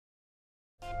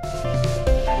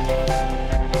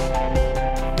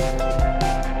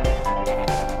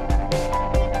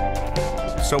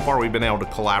So far we've been able to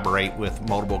collaborate with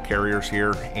multiple carriers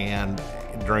here, and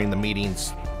during the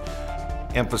meetings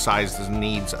emphasize the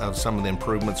needs of some of the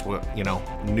improvements,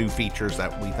 new features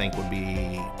that we think would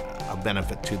be a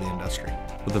benefit to the industry.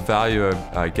 Well, the value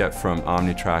I get from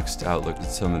Omnitracs Outlook is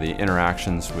some of the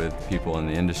interactions with people in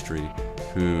the industry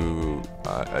who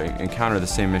encounter the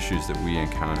same issues that we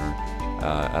encounter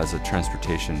as a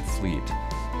transportation fleet.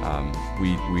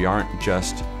 We aren't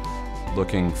just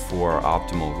looking for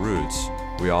optimal routes,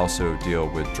 we also deal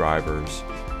with drivers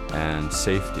and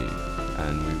safety,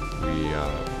 and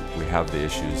we have the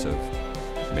issues of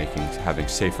having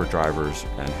safer drivers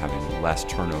and having less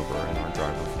turnover in our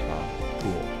driver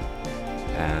pool.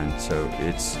 And so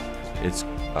it's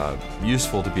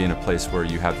useful to be in a place where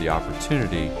you have the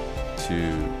opportunity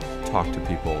to talk to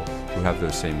people who have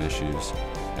those same issues,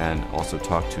 and also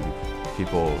talk to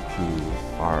people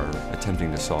who are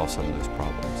attempting to solve some of those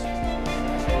problems.